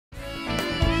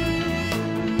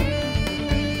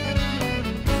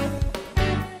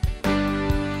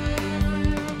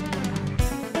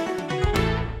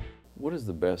What is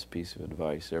the best piece of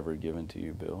advice ever given to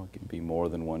you, Bill? It can be more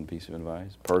than one piece of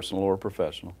advice, personal or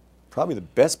professional. Probably the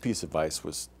best piece of advice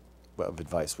was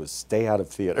stay out of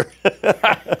theater.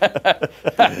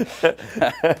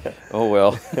 Oh,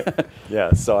 well.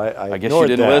 Yeah, so I guess you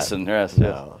didn't listen. Yes,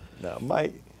 no,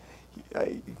 no.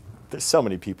 There's so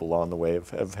many people along the way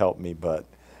have helped me, but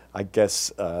I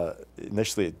guess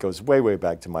initially it goes way, way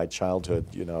back to my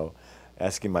childhood, you know,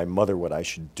 asking my mother what I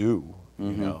should do,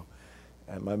 you know.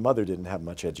 And my mother didn't have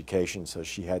much education, so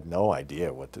she had no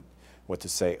idea what to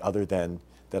say other than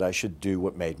that I should do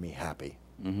what made me happy,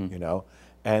 you know.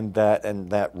 And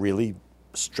that really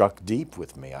struck deep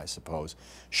with me, I suppose.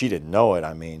 She didn't know it.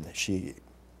 I mean, she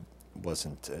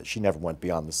never went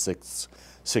beyond the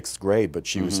sixth grade, but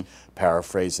she was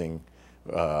paraphrasing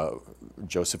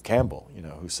Joseph Campbell, you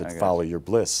know, who said, "Follow your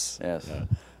bliss." Yes.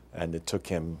 And it took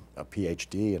him a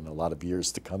PhD and a lot of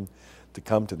years to come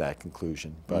to that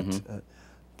conclusion.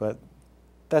 But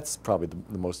that's probably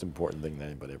the most important thing that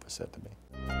anybody ever said to me.